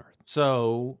forces on Earth.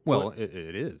 So...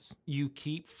 it is. You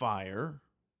keep fire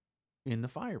in the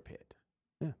fire pit.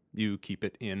 Yeah. You keep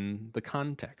it in the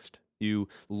context. You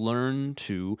learn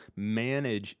to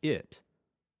manage it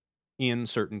in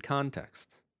certain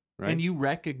contexts. Right? And you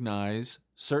recognize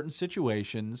certain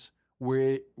situations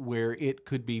where it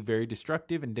could be very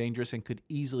destructive and dangerous and could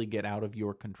easily get out of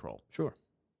your control. Sure.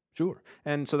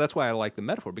 And so that's why I like the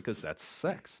metaphor, because that's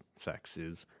sex. Sex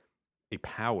is a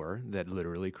power that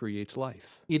literally creates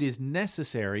life. It is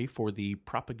necessary for the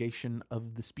propagation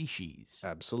of the species.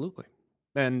 Absolutely.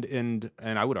 And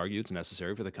I would argue it's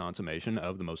necessary for the consummation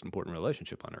of the most important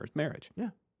relationship on earth, marriage.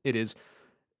 Yeah. It is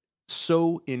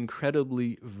so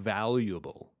incredibly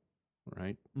valuable,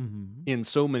 right? Mm-hmm. In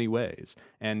so many ways.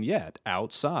 And yet,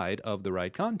 outside of the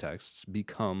right contexts,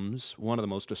 becomes one of the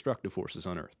most destructive forces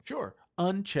on earth. Sure.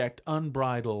 Unchecked,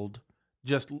 unbridled,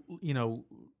 just,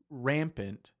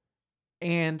 rampant.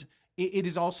 And it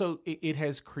is also, it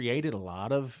has created a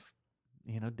lot of,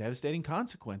 devastating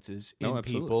consequences in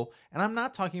people. And I'm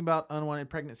not talking about unwanted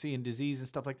pregnancy and disease and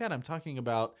stuff like that. I'm talking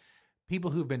about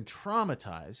people who've been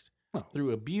traumatized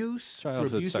through abuse, through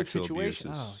abusive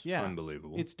situations.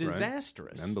 Unbelievable. It's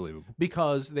disastrous. Right? Unbelievable.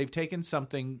 Because they've taken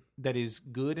something that is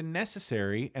good and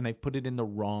necessary and they've put it in the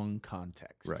wrong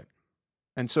context. Right.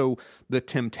 And so the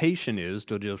temptation is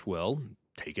to just,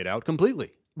 take it out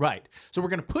completely. Right. So we're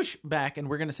going to push back and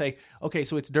we're going to say, okay,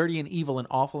 so it's dirty and evil and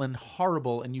awful and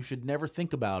horrible and you should never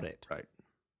think about it. Right.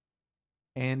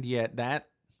 And yet that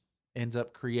ends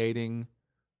up creating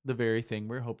the very thing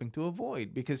we're hoping to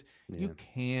avoid, because you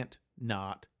can't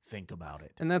not think about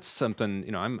it. And that's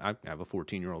something, I have a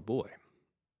 14-year-old boy.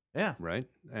 Yeah. Right.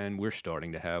 And we're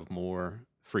starting to have more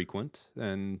frequent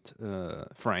and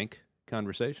frank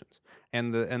conversations.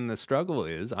 And the struggle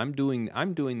is I'm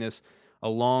doing this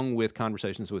along with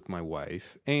conversations with my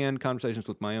wife and conversations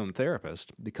with my own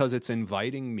therapist, because it's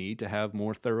inviting me to have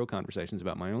more thorough conversations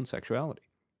about my own sexuality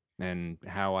and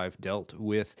how I've dealt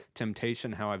with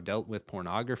temptation, how I've dealt with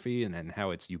pornography, and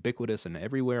how it's ubiquitous and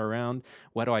everywhere around.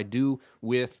 What do I do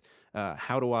with,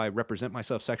 how do I represent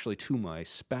myself sexually to my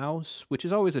spouse, which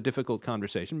is always a difficult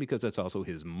conversation because that's also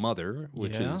his mother,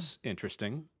 which is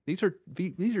interesting. These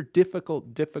are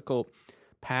difficult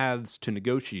paths to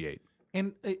negotiate.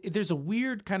 And there's a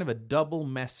weird kind of a double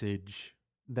message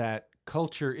that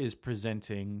culture is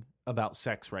presenting about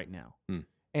sex right now.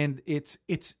 And it's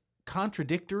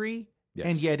contradictory,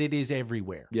 and yet it is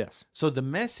everywhere. Yes. So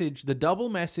the double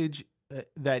message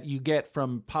that you get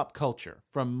from pop culture,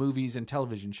 from movies and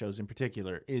television shows in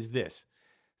particular, is this: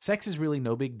 sex is really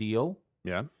no big deal.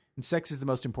 Yeah. And sex is the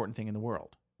most important thing in the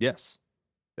world. Yes.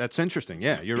 That's interesting.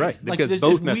 Yeah, you're right. Like, there's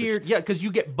both messages. Weird, because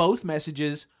you get both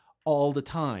messages all the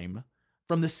time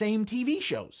from the same TV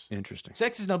shows. Interesting.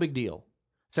 Sex is no big deal.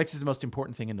 Sex is the most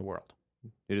important thing in the world.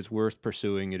 It is worth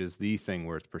pursuing. It is the thing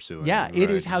worth pursuing. Yeah, it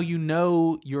is how you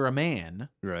know you're a man.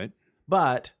 Right.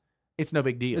 But It's no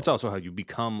big deal. It's also how you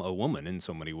become a woman in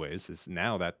so many ways. It's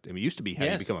now that, I mean, it used to be how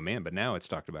you become a man, but now it's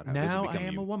talked about how now I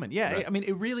am a woman. Yeah, right. I mean,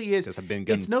 it really is.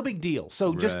 It's no big deal.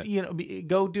 So just,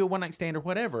 go do a one-night stand or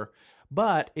whatever.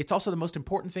 But it's also the most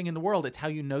important thing in the world. It's how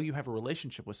you know you have a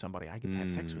relationship with somebody. I get to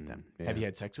have sex with them. Yeah. Have you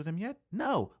had sex with them yet?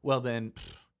 No. Well, then,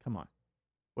 come on.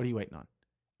 What are you waiting on?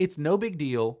 It's no big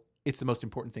deal. It's the most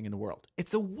important thing in the world.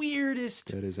 It's the weirdest.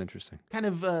 That is interesting. Kind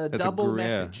of double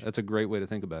message. Yeah, that's a great way to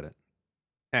think about it.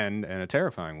 And a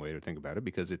terrifying way to think about it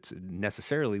because it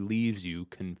necessarily leaves you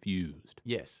confused.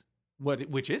 Yes.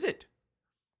 Which is it?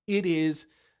 It is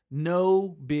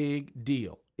no big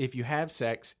deal. If you have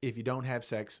sex, if you don't have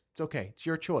sex, it's okay. It's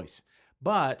your choice.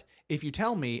 But if you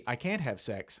tell me I can't have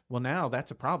sex, well, now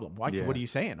that's a problem. Why? Yeah. What are you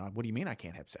saying? What do you mean I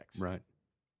can't have sex? Right.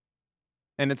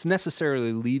 And it's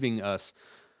necessarily leaving us,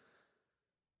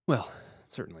 well,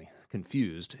 certainly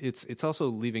confused. It's also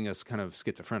leaving us kind of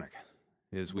schizophrenic.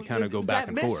 Is we kind of go back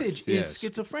and forth. That message is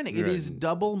schizophrenic. Right. It is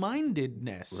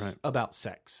double-mindedness about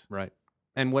sex. Right.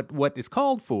 And what is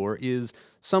called for is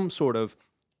some sort of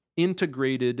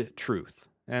integrated truth.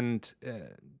 And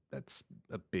that's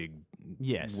a big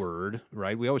word,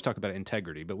 right? We always talk about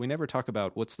integrity, but we never talk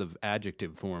about what's the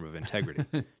adjective form of integrity.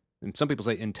 And some people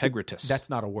say integritus. That's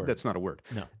not a word. That's not a word.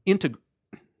 No.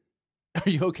 Are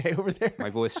you okay over there? My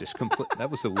voice just that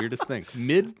was the weirdest thing.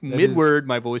 Mid-word,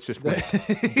 my voice just went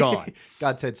gone.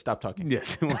 God said, stop talking.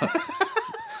 Yes, it was.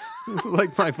 It was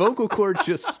like my vocal cords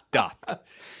just stopped.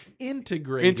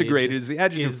 Integrated is the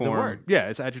adjective form. The word. Yeah,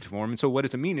 it's adjective form. And so what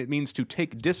does it mean? It means to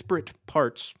take disparate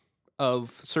parts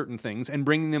of certain things and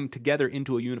bring them together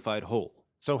into a unified whole.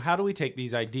 So how do we take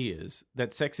these ideas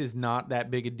that sex is not that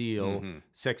big a deal, mm-hmm.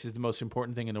 sex is the most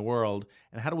important thing in the world,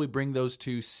 and how do we bring those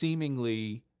two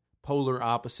seemingly polar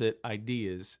opposite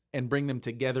ideas and bring them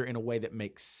together in a way that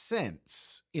makes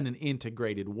sense in an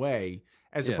integrated way,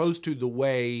 as opposed to the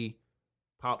way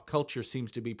pop culture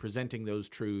seems to be presenting those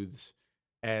truths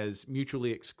as mutually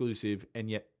exclusive and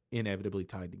yet inevitably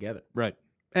tied together. Right.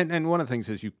 And one of the things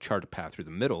is you chart a path through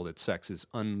the middle that sex is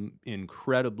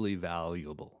incredibly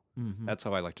valuable. Mm-hmm. That's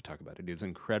how I like to talk about it. It is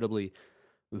incredibly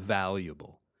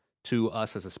valuable to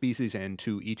us as a species and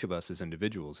to each of us as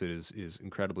individuals. It is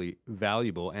incredibly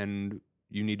valuable, and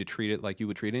you need to treat it like you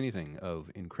would treat anything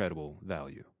of incredible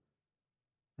value,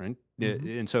 right?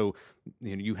 Mm-hmm. And so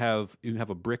you have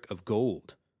a brick of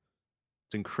gold.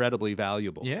 It's incredibly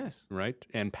valuable, yes, right,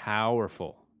 and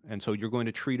powerful, and so you're going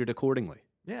to treat it accordingly,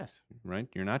 yes, right.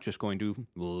 You're not just going to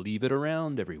leave it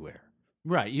around everywhere,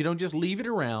 right. You don't just leave it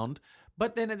around.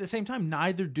 But then at the same time,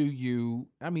 neither do you.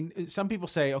 I mean, some people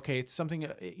say, okay, it's something,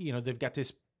 they've got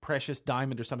this precious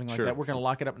diamond or something like that. We're going to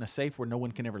lock it up in a safe where no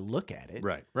one can ever look at it.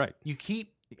 Right. You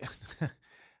keep,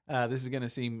 this is going to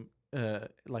seem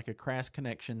like a crass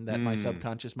connection that my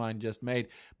subconscious mind just made,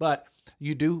 but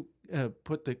you do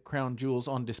put the crown jewels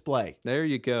on display. There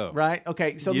you go. Right?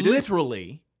 Okay, so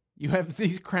literally, you have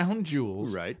these crown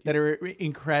jewels that are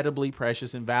incredibly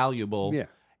precious and valuable,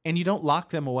 and you don't lock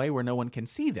them away where no one can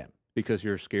see them. Because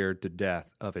you're scared to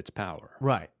death of its power.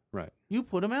 Right. Right. You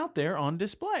put them out there on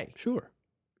display. Sure.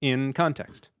 In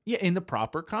context. Yeah, in the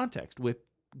proper context with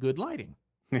good lighting.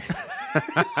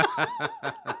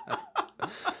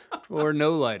 Or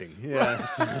no lighting. Yeah.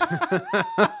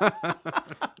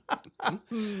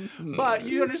 But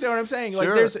you understand what I'm saying? Like,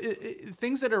 there's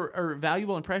things that are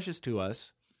valuable and precious to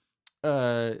us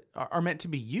are meant to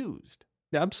be used.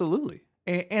 Absolutely.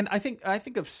 And I think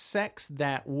of sex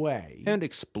that way. And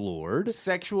explored.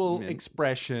 Sexual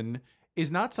expression is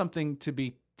not something to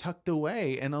be tucked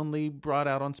away and only brought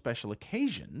out on special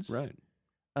occasions. Right.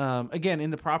 Again, in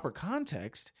the proper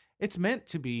context, it's meant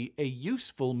to be a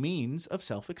useful means of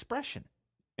self-expression.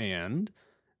 And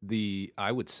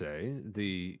I would say,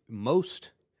 the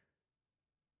most,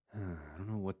 I don't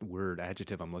know what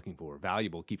adjective I'm looking for,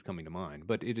 valuable keeps coming to mind,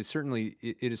 but it is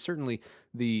certainly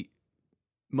the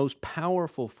most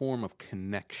powerful form of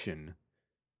connection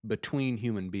between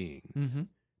human beings,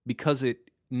 because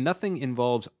nothing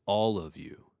involves all of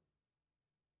you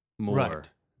more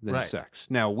than sex.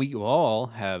 Now, we all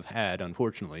have had,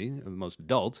 unfortunately, most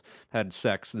adults had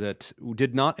sex that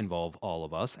did not involve all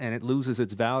of us, and it loses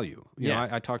its value. You know,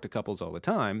 I talk to couples all the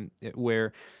time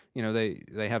where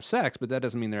they have sex, but that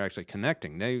doesn't mean they're actually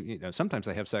connecting. Sometimes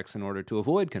they have sex in order to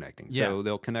avoid connecting. So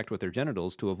they'll connect with their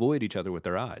genitals to avoid each other with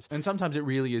their eyes. And sometimes it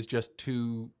really is just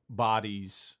two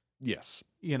bodies. Yes.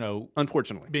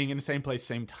 Unfortunately. Being in the same place,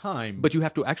 same time. But you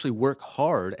have to actually work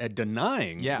hard at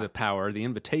denying the power, the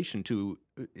invitation to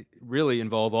really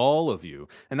involve all of you.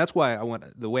 And that's why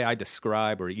the way I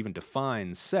describe or even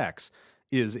define sex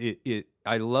is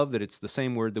I love that it's the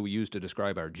same word that we use to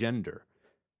describe our gender.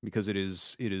 Because it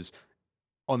is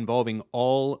involving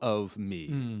all of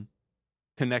me,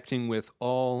 connecting with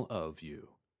all of you.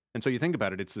 And so you think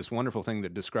about it, it's this wonderful thing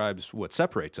that describes what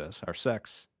separates us, our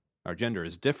sex. Our gender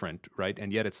is different, right?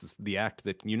 And yet it's the act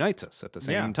that unites us at the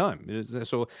same time.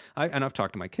 I've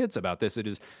talked to my kids about this. It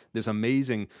is this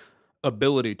amazing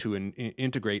ability to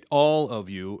integrate all of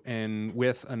you and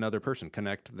with another person,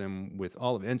 connect them with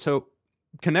all of it. And so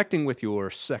connecting with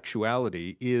your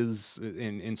sexuality is,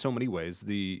 in so many ways,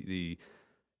 the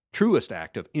truest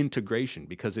act of integration,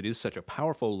 because it is such a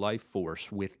powerful life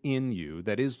force within you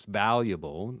that is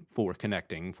valuable for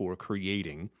connecting, for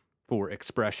creating, for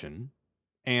expression.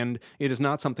 And it is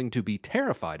not something to be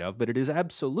terrified of, but it is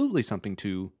absolutely something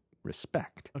to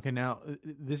respect. Okay, now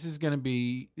this is going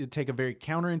to take a very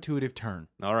counterintuitive turn.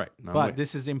 All right. But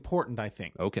this is important, I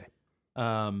think. Okay.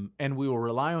 And we will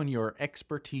rely on your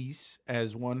expertise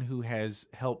as one who has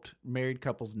helped married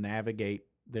couples navigate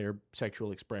their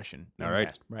sexual expression. All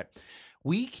right. Right.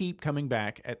 We keep coming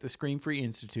back at the Scream Free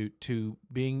Institute to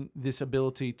being this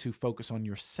ability to focus on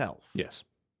yourself. Yes.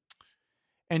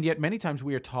 And yet many times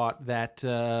we are taught that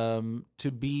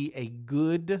to be a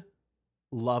good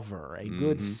lover, a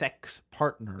good sex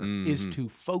partner, is to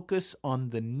focus on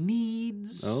the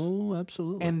needs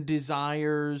and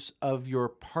desires of your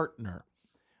partner.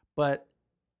 But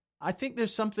I think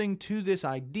there's something to this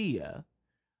idea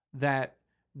that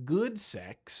good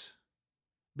sex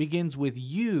begins with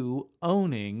you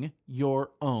owning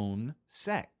your own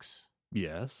sex.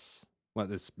 Yes. Well,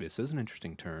 this is an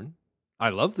interesting turn. I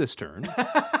love this turn.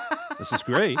 This is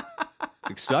great.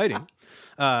 Exciting.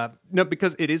 No,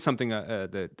 because it is something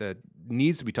that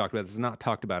needs to be talked about. It's not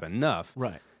talked about enough.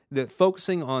 Right. That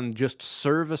focusing on just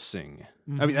servicing.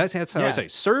 I mean, that's how I say.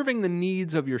 Serving the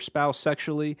needs of your spouse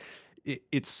sexually,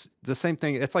 it's the same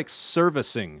thing. It's like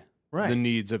servicing the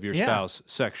needs of your spouse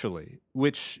sexually,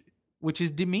 which is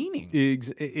demeaning.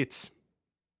 It's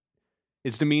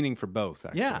demeaning for both,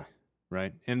 actually. Yeah.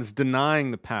 Right? And it's denying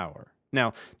the power.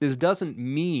 Now, this doesn't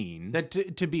mean that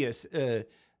to be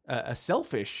a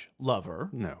selfish lover.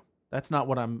 No. That's not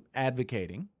what I'm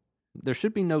advocating. There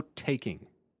should be no taking.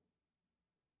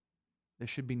 There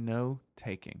should be no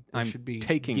taking. There should be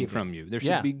taking giving from you. There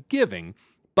should be giving,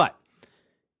 but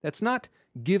that's not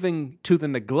giving to the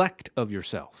neglect of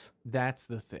yourself. That's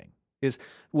the thing.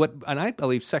 And I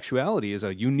believe sexuality is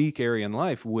a unique area in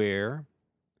life where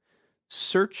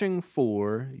searching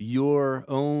for your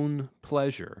own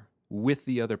pleasure with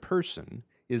the other person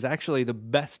is actually the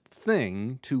best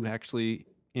thing to actually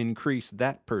increase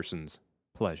that person's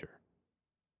pleasure.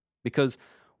 Because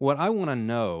what I want to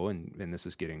know, and this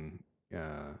is getting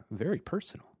very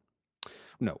personal.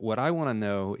 No, what I want to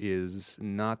know is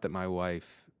not that my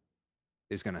wife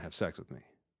is going to have sex with me.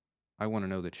 I want to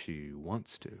know that she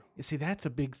wants to. You see, that's a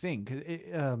big thing. 'Cause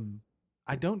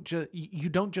you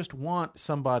don't just want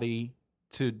somebody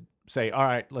to say, all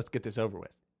right, let's get this over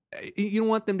with. You don't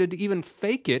want them to even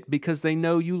fake it because they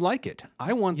know you like it.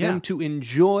 I want them to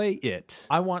enjoy it.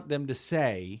 I want them to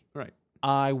say, right,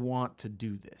 I want to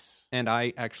do this. And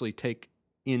I actually take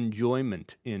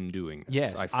enjoyment in doing this.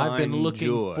 Yes, I've been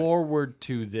looking forward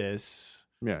to this.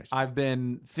 Yes. I've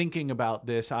been thinking about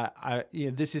this.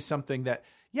 This is something that,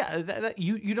 that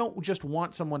you don't just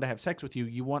want someone to have sex with you.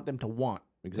 You want them to want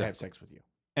to have sex with you.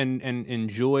 And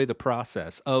enjoy the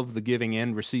process of the giving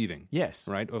and receiving. Yes.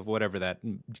 Right? Of whatever that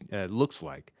looks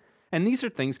like. And these are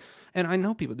things, and I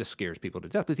know this scares people to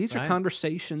death, but these are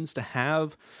conversations to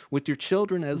have with your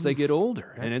children as they get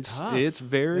older. And it's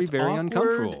very, very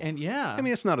uncomfortable. And I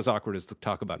mean, it's not as awkward as to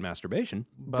talk about masturbation.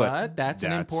 But that's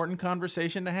an important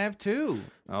conversation to have too.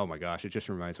 Oh my gosh, it just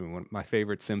reminds me of one of my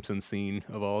favorite Simpsons scene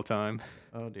of all time.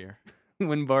 Oh dear.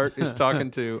 When Bart is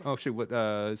talking to,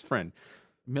 his friend.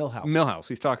 Milhouse.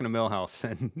 He's talking to Milhouse,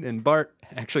 and Bart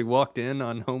actually walked in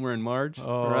on Homer and Marge,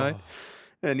 right?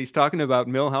 And he's talking about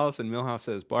Milhouse, and Milhouse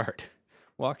says, Bart,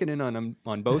 walking in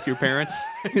on both your parents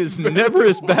is never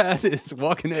as bad as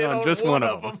walking in on just one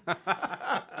of them.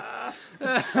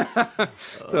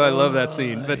 So I love that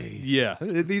scene. But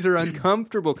these are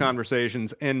uncomfortable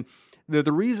conversations, and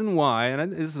the reason why,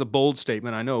 and this is a bold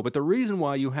statement, I know, but the reason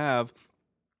why you have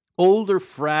older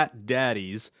frat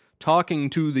daddies talking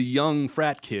to the young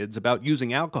frat kids about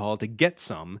using alcohol to get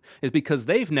some is because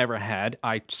they've never had,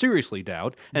 I seriously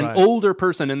doubt, an older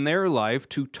person in their life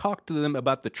to talk to them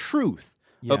about the truth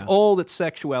of all that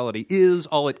sexuality is,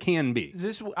 all it can be.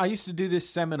 I used to do this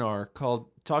seminar called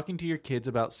Talking to Your Kids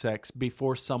About Sex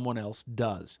Before Someone Else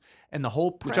Does. And the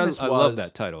whole premise I love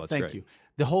that title. It's thank great. you.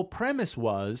 The whole premise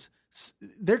was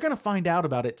they're going to find out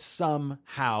about it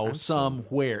somehow, Absolutely.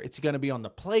 somewhere. It's going to be on the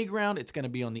playground. It's going to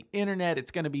be on the internet.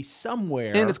 It's going to be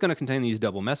somewhere. And it's going to contain these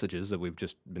double messages that we've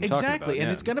just been talking about. Exactly.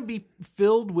 And it's going to be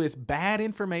filled with bad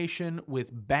information,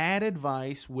 with bad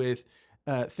advice, with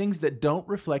things that don't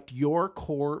reflect your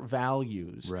core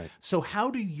values. Right. So how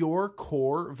do your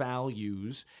core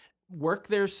values work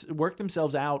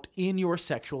themselves out in your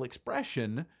sexual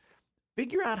expression?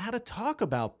 Figure out how to talk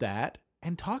about that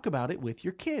and talk about it with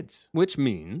your kids. Which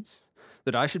means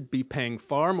that I should be paying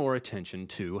far more attention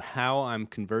to how I'm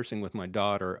conversing with my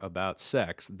daughter about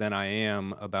sex than I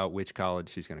am about which college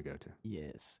she's going to go to.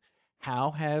 Yes.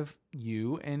 How have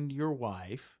you and your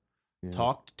wife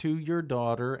talked to your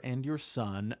daughter and your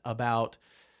son about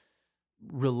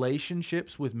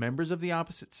relationships with members of the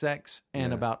opposite sex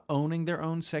and about owning their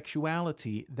own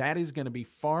sexuality? That is going to be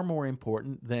far more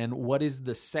important than what is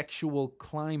the sexual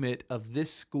climate of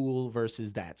this school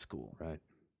versus that school. Right.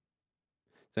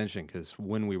 It's interesting because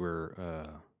when we were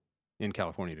in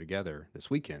California together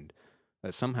this weekend,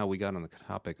 somehow we got on the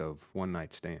topic of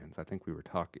one-night stands. I think we were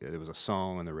talking, there was a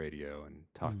song on the radio and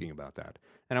talking about that.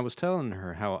 And I was telling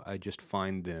her how I just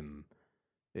find them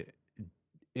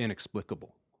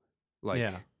inexplicable.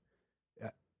 Like,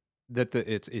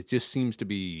 it just seems to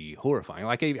be horrifying.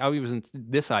 Like I was in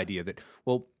this idea that,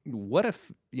 well, what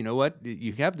if, you know what,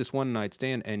 you have this one night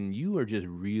stand and you are just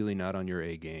really not on your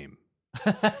A game.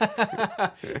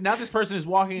 Now this person is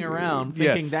walking around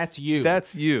thinking that's you.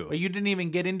 That's you. But you didn't even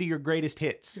get into your greatest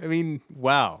hits. I mean,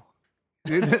 wow.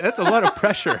 That's a lot of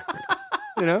pressure.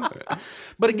 You know?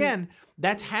 But again,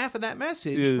 that's half of that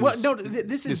message.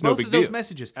 This is no both big of those deal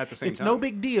messages. at the same it's time. no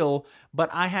big deal, but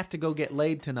I have to go get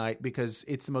laid tonight because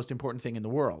it's the most important thing in the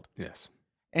world. Yes.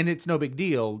 And it's no big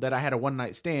deal that I had a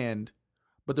one-night stand,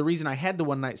 but the reason I had the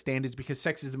one-night stand is because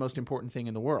sex is the most important thing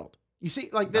in the world. You see,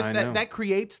 like this, that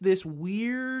creates this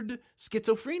weird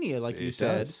schizophrenia, like you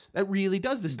said. Does. That really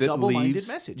does this double-minded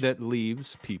message. That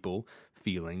leaves people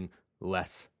feeling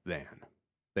less than.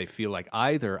 They feel like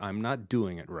either I'm not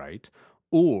doing it right,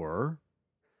 or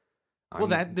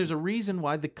there's a reason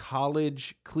why the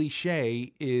college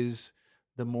cliche is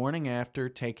the morning after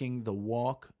taking the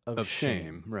walk of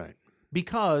shame. Right.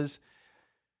 Because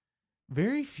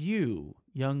very few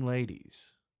young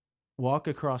ladies walk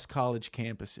across college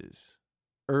campuses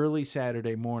early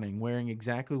Saturday morning wearing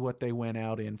exactly what they went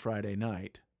out in Friday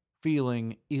night,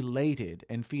 feeling elated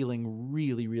and feeling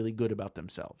really, really good about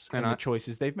themselves and the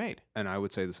choices they've made. And I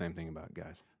would say the same thing about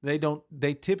guys.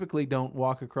 They typically don't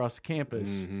walk across the campus.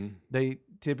 Mm-hmm. They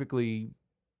typically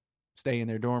stay in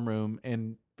their dorm room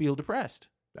and feel depressed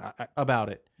about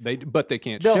it. But they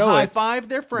can't they'll show it. They'll high-five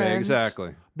their friends.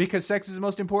 Exactly. Because sex is the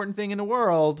most important thing in the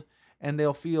world, and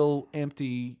they'll feel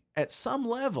empty at some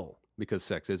level. Because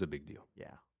sex is a big deal.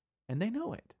 Yeah. And they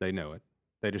know it. They know it.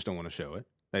 They just don't want to show it.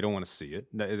 They don't want to see it.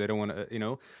 They don't want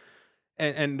to,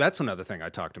 and that's another thing I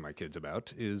talk to my kids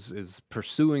about is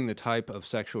pursuing the type of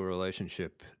sexual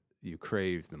relationship you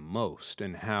crave the most,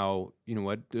 and how,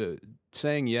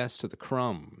 saying yes to the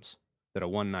crumbs that a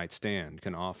one-night stand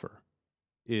can offer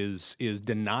is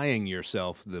denying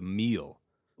yourself the meal.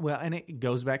 Well, and it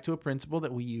goes back to a principle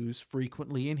that we use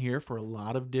frequently in here for a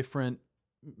lot of different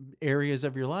areas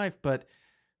of your life, but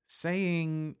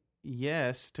saying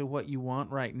yes to what you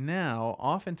want right now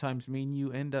oftentimes mean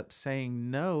you end up saying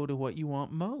no to what you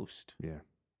want most. Yeah.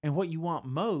 And what you want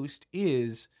most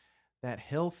is that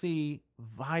healthy,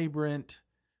 vibrant,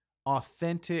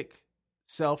 authentic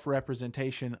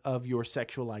self-representation of your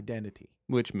sexual identity.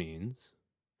 Which means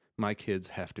my kids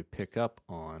have to pick up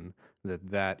on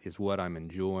that is what I'm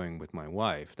enjoying with my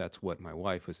wife. That's what my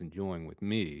wife was enjoying with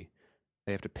me.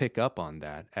 They have to pick up on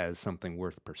that as something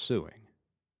worth pursuing.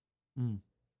 Mm.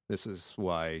 This is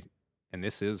why, and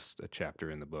this is a chapter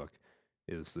in the book,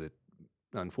 is that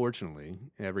unfortunately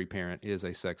every parent is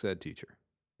a sex ed teacher.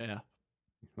 Yeah.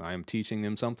 I am teaching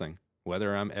them something,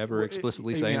 whether I'm ever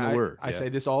explicitly saying the word. I say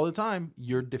this all the time.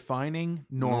 You're defining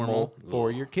normal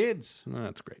for your kids.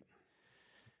 That's great.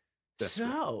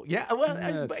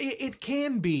 It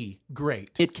can be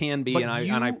great. It can be,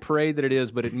 and I pray that it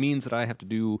is, but it means that I have to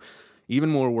do even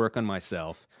more work on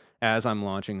myself as I'm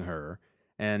launching her.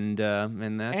 And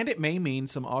it may mean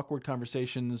some awkward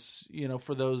conversations,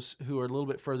 for those who are a little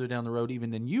bit further down the road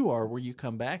even than you are, where you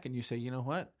come back and you say, you know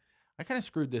what, I kind of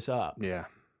screwed this up. Yeah.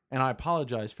 And I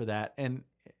apologize for that. And,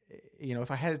 if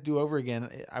I had to do over again,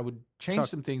 I would change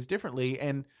some things differently.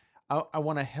 And I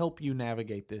want to help you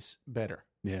navigate this better.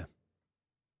 Yeah.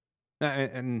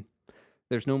 And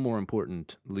there's no more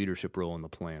important leadership role on the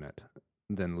planet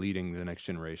than leading the next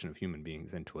generation of human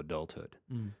beings into adulthood.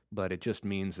 But it just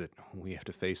means that we have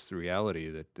to face the reality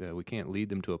that we can't lead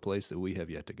them to a place that we have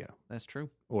yet to go. That's true.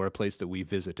 Or a place that we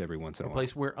visit every once in a while. A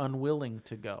place we're unwilling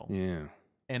to go. Yeah.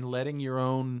 And letting your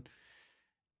own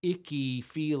icky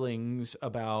feelings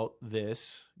about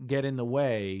this get in the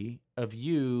way of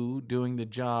you doing the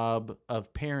job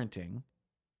of parenting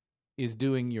is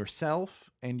doing yourself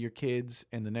and your kids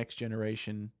and the next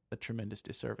generation a tremendous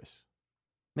disservice.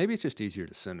 Maybe it's just easier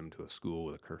to send them to a school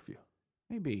with a curfew.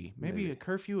 Maybe a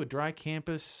curfew, a dry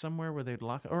campus somewhere where they'd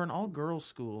lock, or an all-girls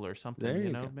school or something. There you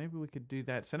know, go. maybe we could do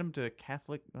that. Send them to a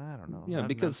Catholic. I don't know. Yeah, I've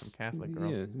because known some Catholic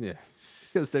girls. Yeah,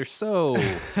 because they're so.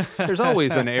 There's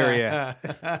always an area.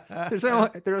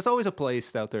 There's always a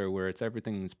place out there where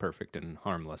everything's perfect and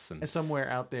harmless and somewhere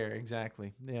out there.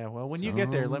 Exactly. Yeah. Well, when you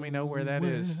get there, let me know where that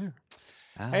is.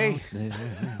 Hey,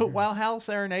 while Hal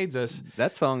serenades us,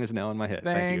 that song is now in my head.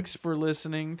 Thanks for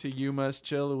listening to You Must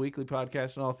Chill, the weekly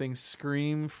podcast on all things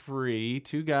scream-free.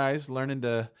 Two guys learning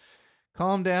to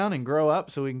calm down and grow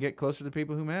up so we can get closer to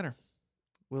people who matter.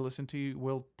 We'll listen to you.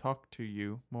 We'll talk to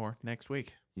you more next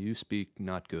week. You speak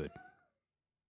not good.